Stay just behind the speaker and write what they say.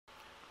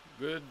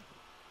Good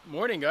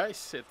morning,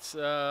 guys. It's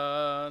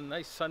a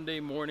nice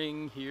Sunday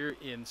morning here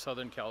in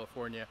Southern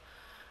California.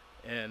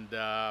 And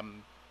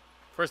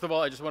first of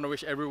all, I just want to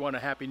wish everyone a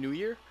Happy New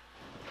Year.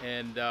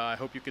 And I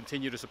hope you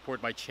continue to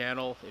support my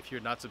channel. If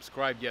you're not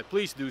subscribed yet,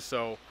 please do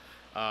so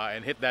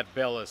and hit that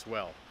bell as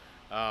well.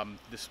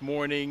 This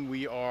morning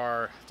we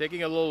are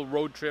taking a little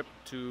road trip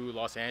to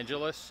Los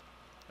Angeles,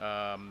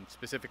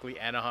 specifically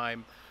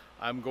Anaheim.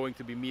 I'm going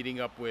to be meeting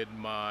up with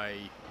my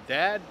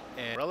dad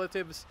and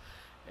relatives,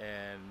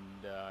 and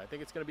I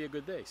think it's going to be a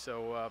good day.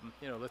 So,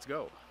 you know, let's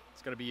go.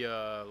 It's going to be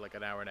like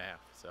an hour and a half,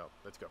 so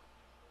let's go.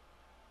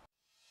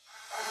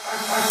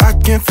 I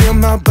can feel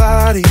my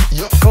body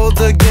cold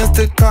against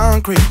the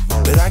concrete,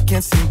 but I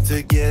can't seem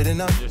to get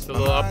enough. Just a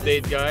little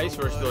update, guys.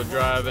 We're still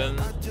driving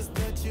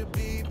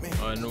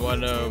on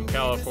one of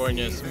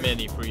California's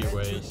many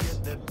freeways.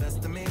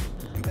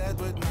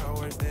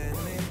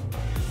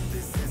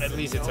 At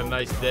least it's a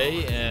nice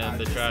day and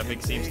the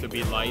traffic seems to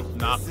be light.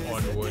 Knock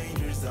on wood.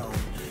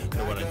 I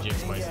don't want to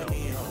jinx myself.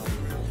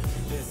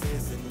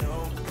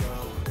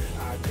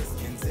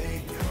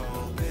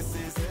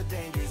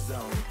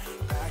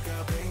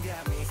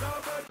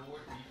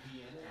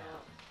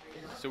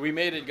 So we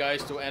made it,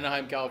 guys, to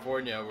Anaheim,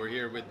 California. We're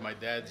here with my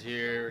dad's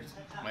here,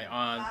 my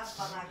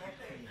aunts,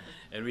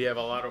 and we have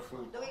a lot of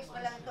food.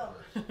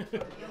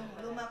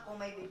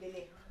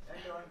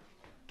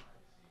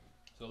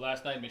 So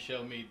last night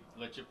Michelle made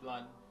leche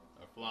flan,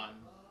 or flan,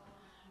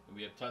 and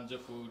we have tons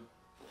of food.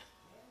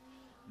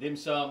 Dim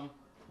sum,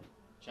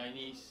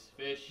 Chinese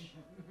fish,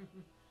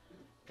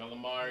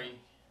 calamari,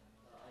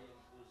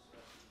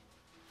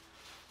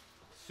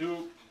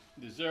 soup,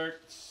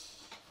 desserts.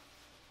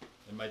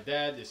 And my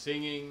dad is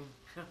singing,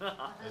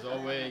 as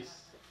always.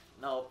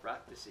 Now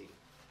practicing.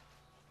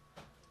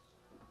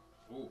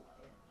 Ooh,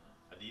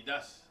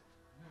 Adidas.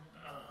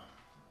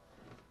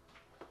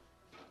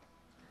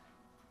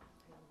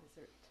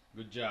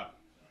 Good job.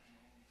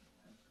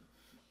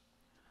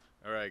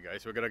 All right,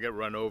 guys, we're gonna get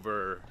run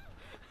over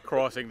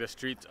crossing the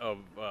streets of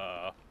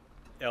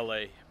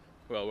LA.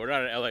 Well, we're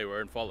not in LA, we're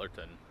in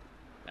Fullerton,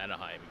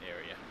 Anaheim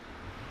area.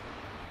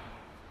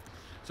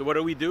 So what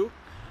do?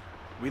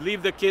 We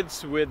leave the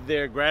kids with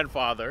their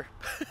grandfather,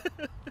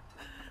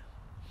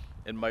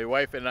 and my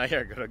wife and I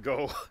are gonna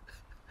go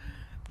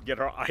get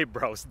our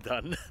eyebrows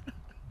done.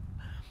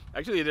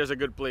 Actually, there's a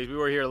good place. We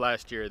were here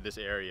last year in this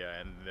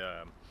area, and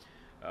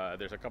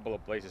there's a couple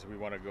of places we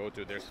want to go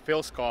to. There's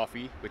Philz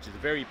Coffee, which is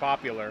very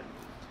popular,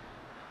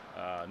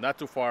 not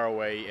too far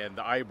away, and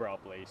the eyebrow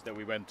place that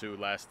we went to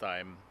last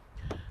time.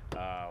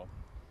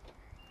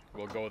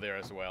 We'll go there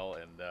as well,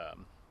 and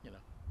you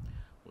know,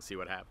 we'll see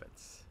what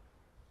happens.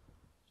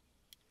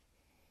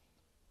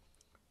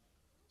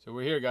 So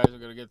we're here, guys. We're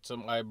gonna get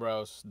some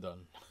eyebrows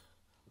done.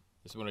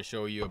 Just want to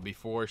show you a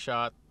before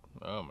shot.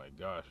 Oh my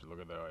gosh, look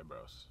at the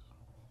eyebrows.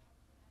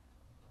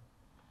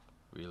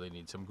 Really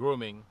need some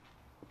grooming.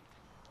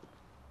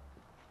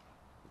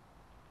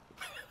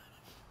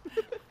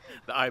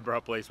 The eyebrow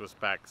place was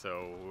packed,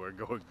 so we're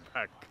going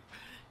back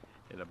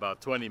in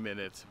about 20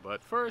 minutes.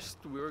 But first,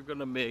 we're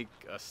gonna make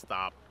a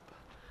stop.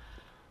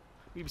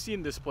 We've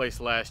seen this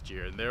place last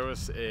year, and there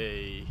was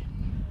a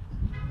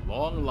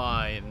long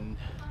line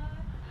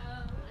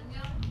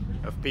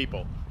of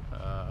people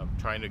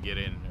trying to get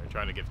in or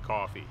trying to get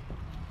coffee.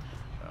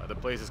 The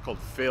place is called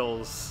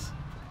Philz,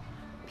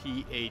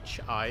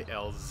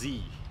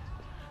 P-H-I-L-Z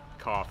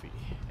Coffee,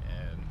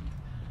 and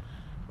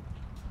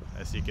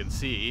as you can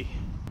see,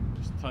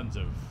 there's tons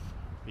of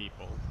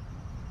people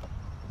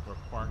who are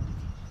parked,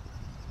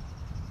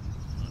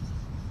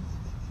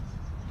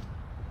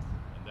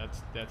 and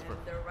that's for.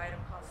 They're right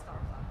across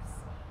Starbucks.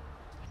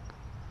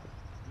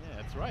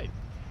 Yeah, that's right.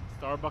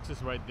 Starbucks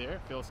is right there.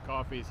 Philz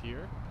Coffee is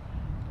here.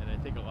 And I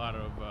think a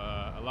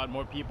lot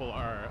more people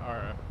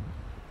are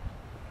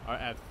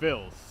at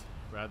Philz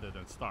rather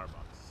than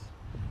Starbucks.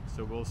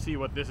 So we'll see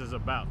what this is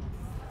about.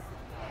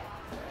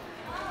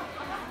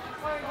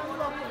 You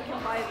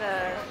can buy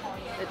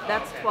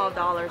that's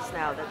 $12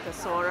 now. The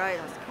soda, it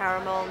has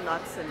caramel,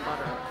 nuts, and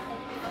butter.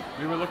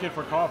 We were looking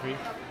for coffee.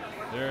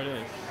 There it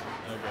is.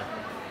 Okay.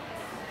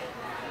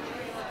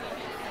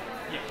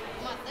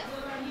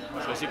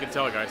 So as you can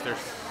tell, guys,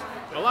 there's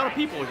a lot of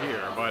people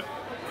here, but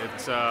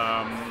it's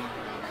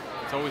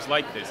always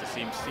like this. It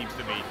seems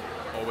to be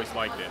always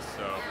like this.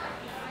 So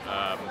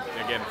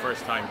again,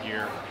 first time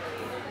here,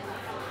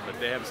 but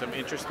they have some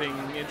interesting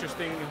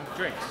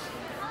drinks.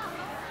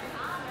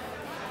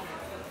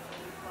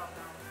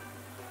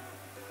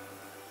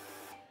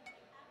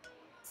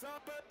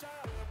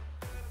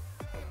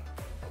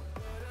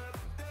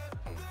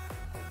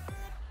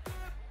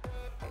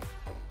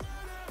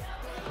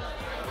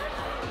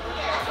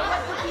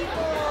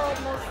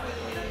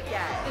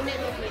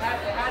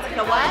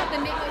 The what? The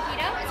mint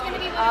mojito. It's going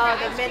to be one Oh, of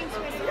the our ice mint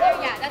creams.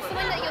 mojito. Yeah, that's the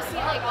one that you'll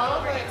see like all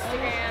over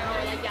Instagram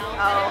or like Yelp.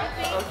 Oh,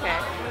 okay.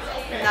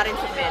 I'm not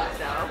into mint,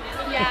 though.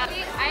 Yeah,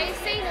 I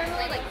say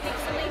normally like pick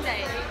something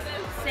that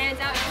stands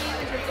out to you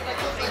in terms of like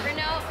a flavor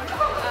note.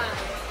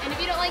 And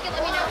if you don't like it,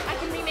 let me know. I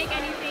can remake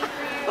anything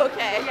for you.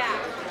 Okay. Yeah.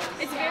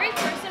 It's very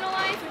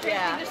personalized, which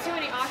I think is so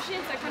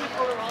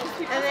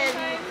And then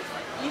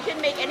you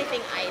can make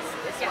anything iced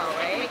as Yeah, well,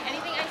 I can right? make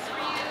anything iced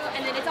for you,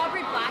 and then it's all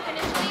brewed black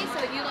initially,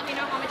 so you let me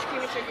know how much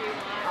cream and sugar you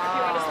want. If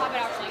you want to swap it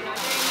out for like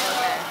non-dairy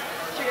milk,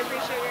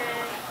 sugar-free sugar.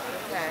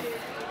 Okay.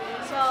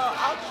 So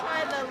I'll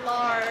try the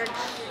large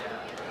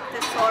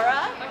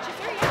Tesora Bunch of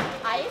sugar,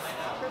 yeah. iced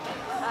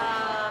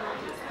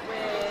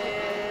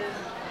with.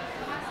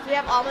 Do you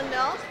have almond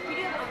milk? We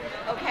do have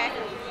one. Okay.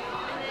 And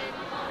then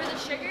for the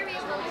sugar, we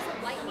have always a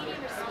light, medium,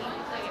 or sweet.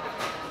 Light.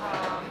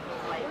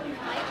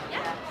 Light?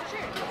 Yeah,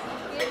 sure.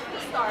 We have To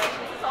start.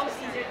 It's always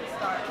easier to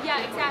start.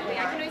 Yeah, exactly.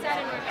 I can always add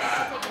in more milk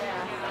to take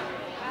it.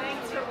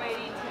 Thanks for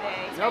waiting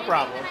today. No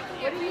problem.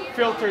 What do you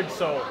Filtered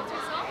soul. salt?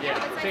 Yeah,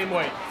 what size same is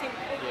way. it? Same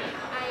way.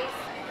 Ice.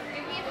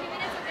 Give me a few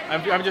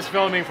minutes. I'm just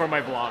filming for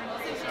my vlog.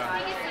 This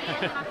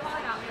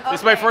This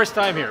is my first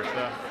time here. So.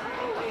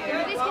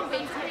 Your guys can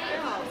bake today.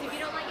 If you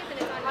don't like it, then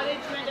it's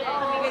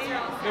on you.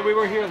 Yeah, we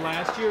were here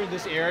last year in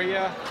this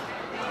area,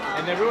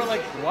 and everyone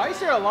like, why is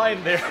there a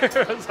line there?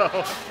 So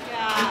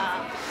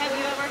Yeah. Have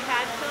you ever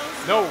had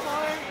Philz No.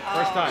 before?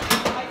 First time.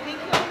 I think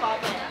you'll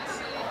love it.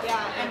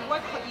 Yeah. And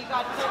what you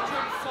got?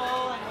 Filtered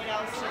soul, and what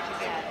else did you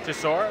get?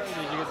 Tesora? Did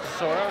you get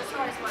Tesora? Yeah.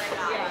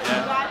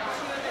 Yeah. You got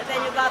And then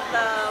you got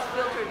the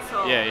filtered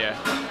salt. Yeah, yeah.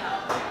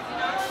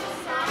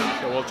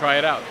 So we'll try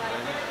it out.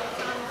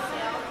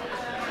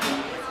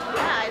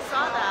 Yeah, I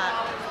saw that.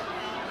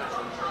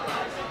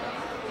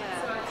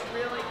 So it's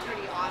really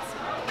pretty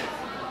awesome.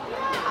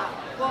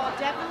 Yeah. Well,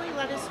 definitely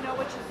let us know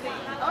what you think.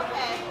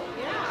 Okay.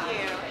 Thank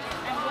you.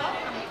 And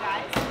welcome, you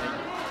guys.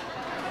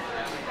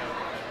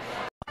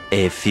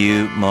 A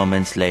few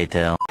moments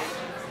later.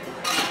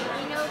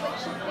 You know what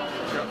should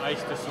be. Your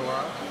iced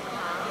Tesora.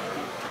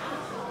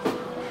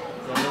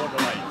 So we want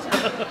the light.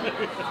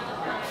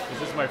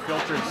 This is my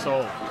filtered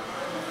soul.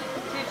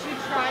 Did you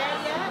try it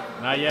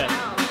yet? Not yet.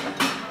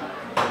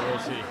 We'll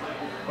see.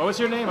 What was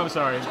your name? I'm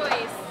sorry.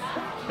 Choice.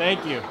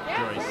 Thank you,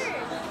 Yeah, Joyce. sure.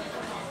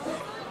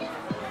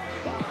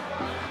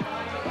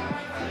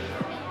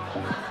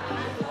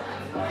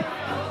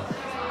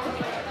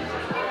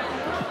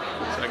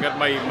 So I got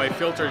my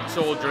filtered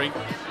soul drink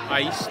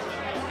iced.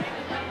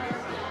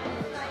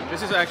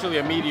 This is actually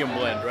a medium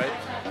blend, right?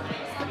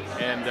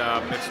 And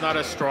it's not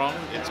as strong.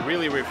 It's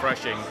really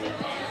refreshing.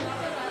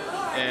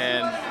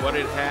 And what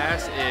it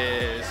has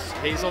is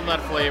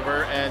hazelnut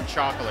flavor and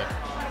chocolate.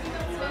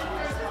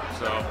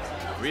 So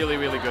really,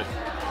 really good.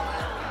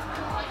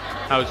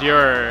 How's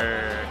your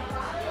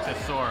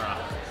Tesora?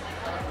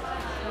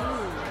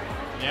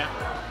 Yeah.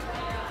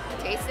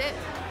 Taste it.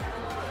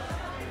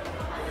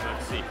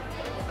 Let's see.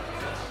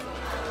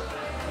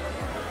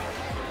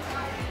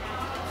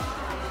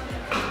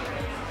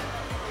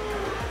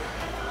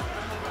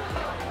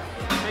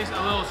 Tastes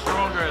a little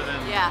stronger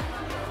than. Yeah.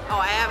 Oh,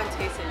 I haven't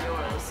tasted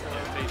yours. So.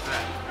 Yeah, taste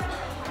that.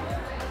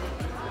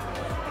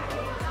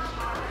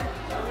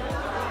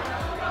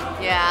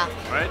 Yeah.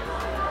 Right?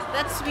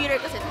 That's sweeter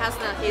because it has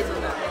the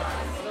hazelnut.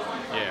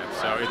 Yeah.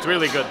 So it's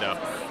really good though.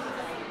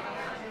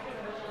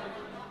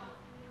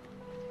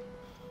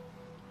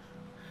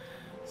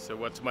 So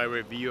what's my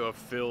review of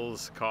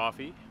Philz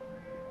Coffee?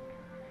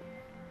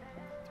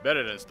 It's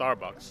better than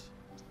Starbucks.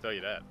 I'll tell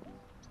you that.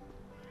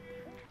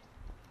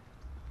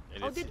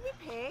 And Oh, it's- did we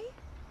pay?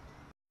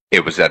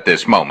 It was at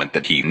this moment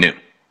that he knew.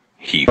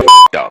 He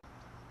f***ed up.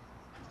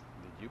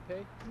 Did you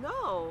pay?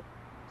 No.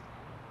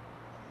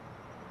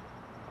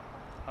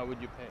 How would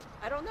you pay?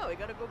 I don't know. We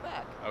gotta go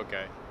back.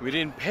 Okay. We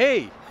didn't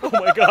pay. Oh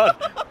my god.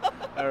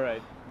 All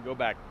right, go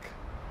back.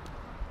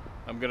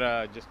 I'm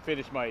gonna just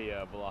finish my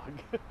vlog.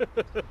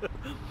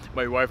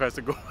 My wife has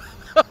to go.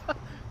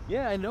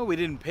 Yeah, I know we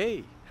didn't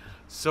pay.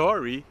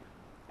 Sorry.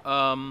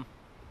 Oh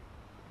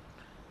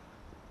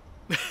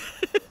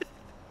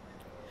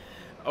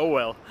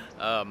well.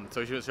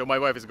 So my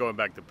wife is going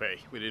back to pay.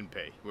 We didn't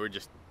pay. We were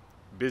just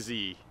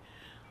busy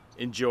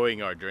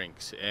enjoying our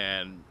drinks.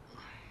 And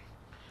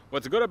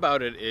what's good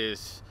about it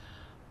is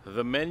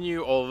the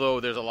menu, although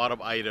there's a lot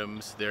of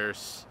items,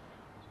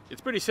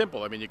 it's pretty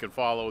simple. I mean, you can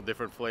follow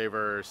different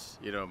flavors,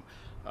 you know,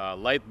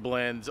 light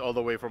blends all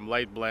the way from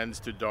light blends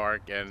to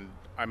dark, and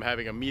I'm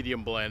having a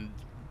medium blend,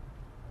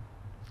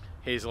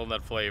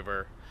 hazelnut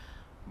flavor,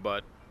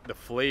 but the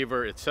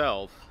flavor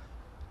itself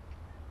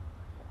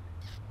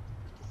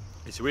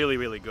is really,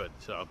 really good.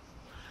 So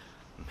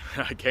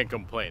I can't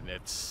complain.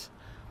 It's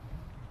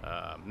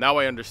now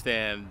I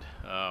understand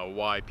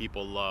why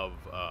people love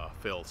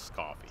Philz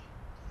Coffee.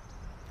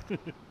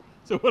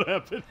 So what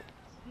happened?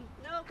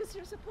 No, because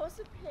you're supposed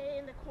to pay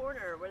in the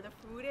corner where the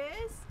food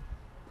is.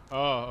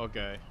 Oh,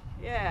 okay.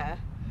 Yeah.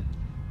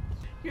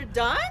 You're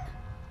done?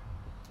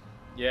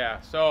 Yeah,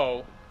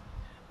 so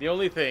the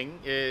only thing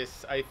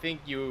is I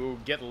think you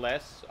get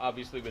less,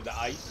 obviously, with the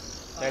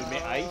ice. That'd be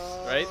ice,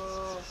 right?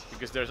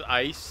 Because there's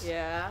ice.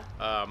 Yeah.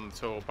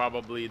 So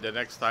probably the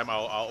next time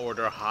I'll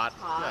order hot,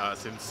 Hot.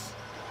 since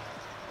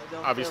I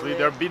don't obviously feel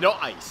there'll it. be no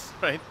ice,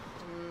 right?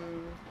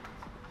 Mm,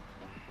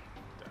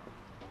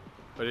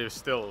 But it was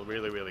still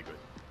really, really good.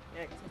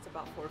 yeah, 'cause it's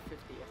about $4.50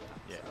 a cup.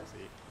 Yeah, so.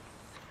 see.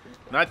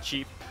 Not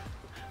cheap,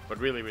 but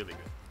really, really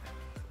good.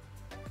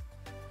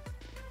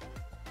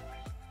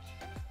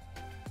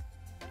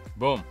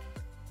 Boom.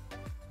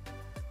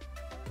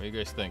 What do you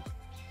guys think?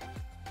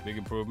 Big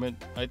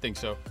improvement? I think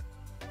so.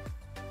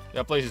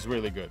 That place is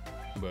really good,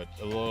 but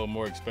a little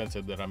more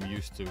expensive than I'm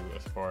used to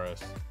as far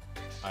as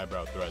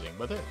eyebrow threading.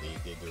 But they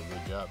do a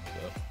good job,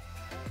 so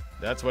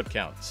that's what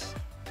counts.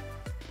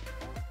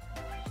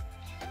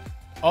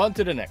 On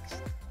to the next.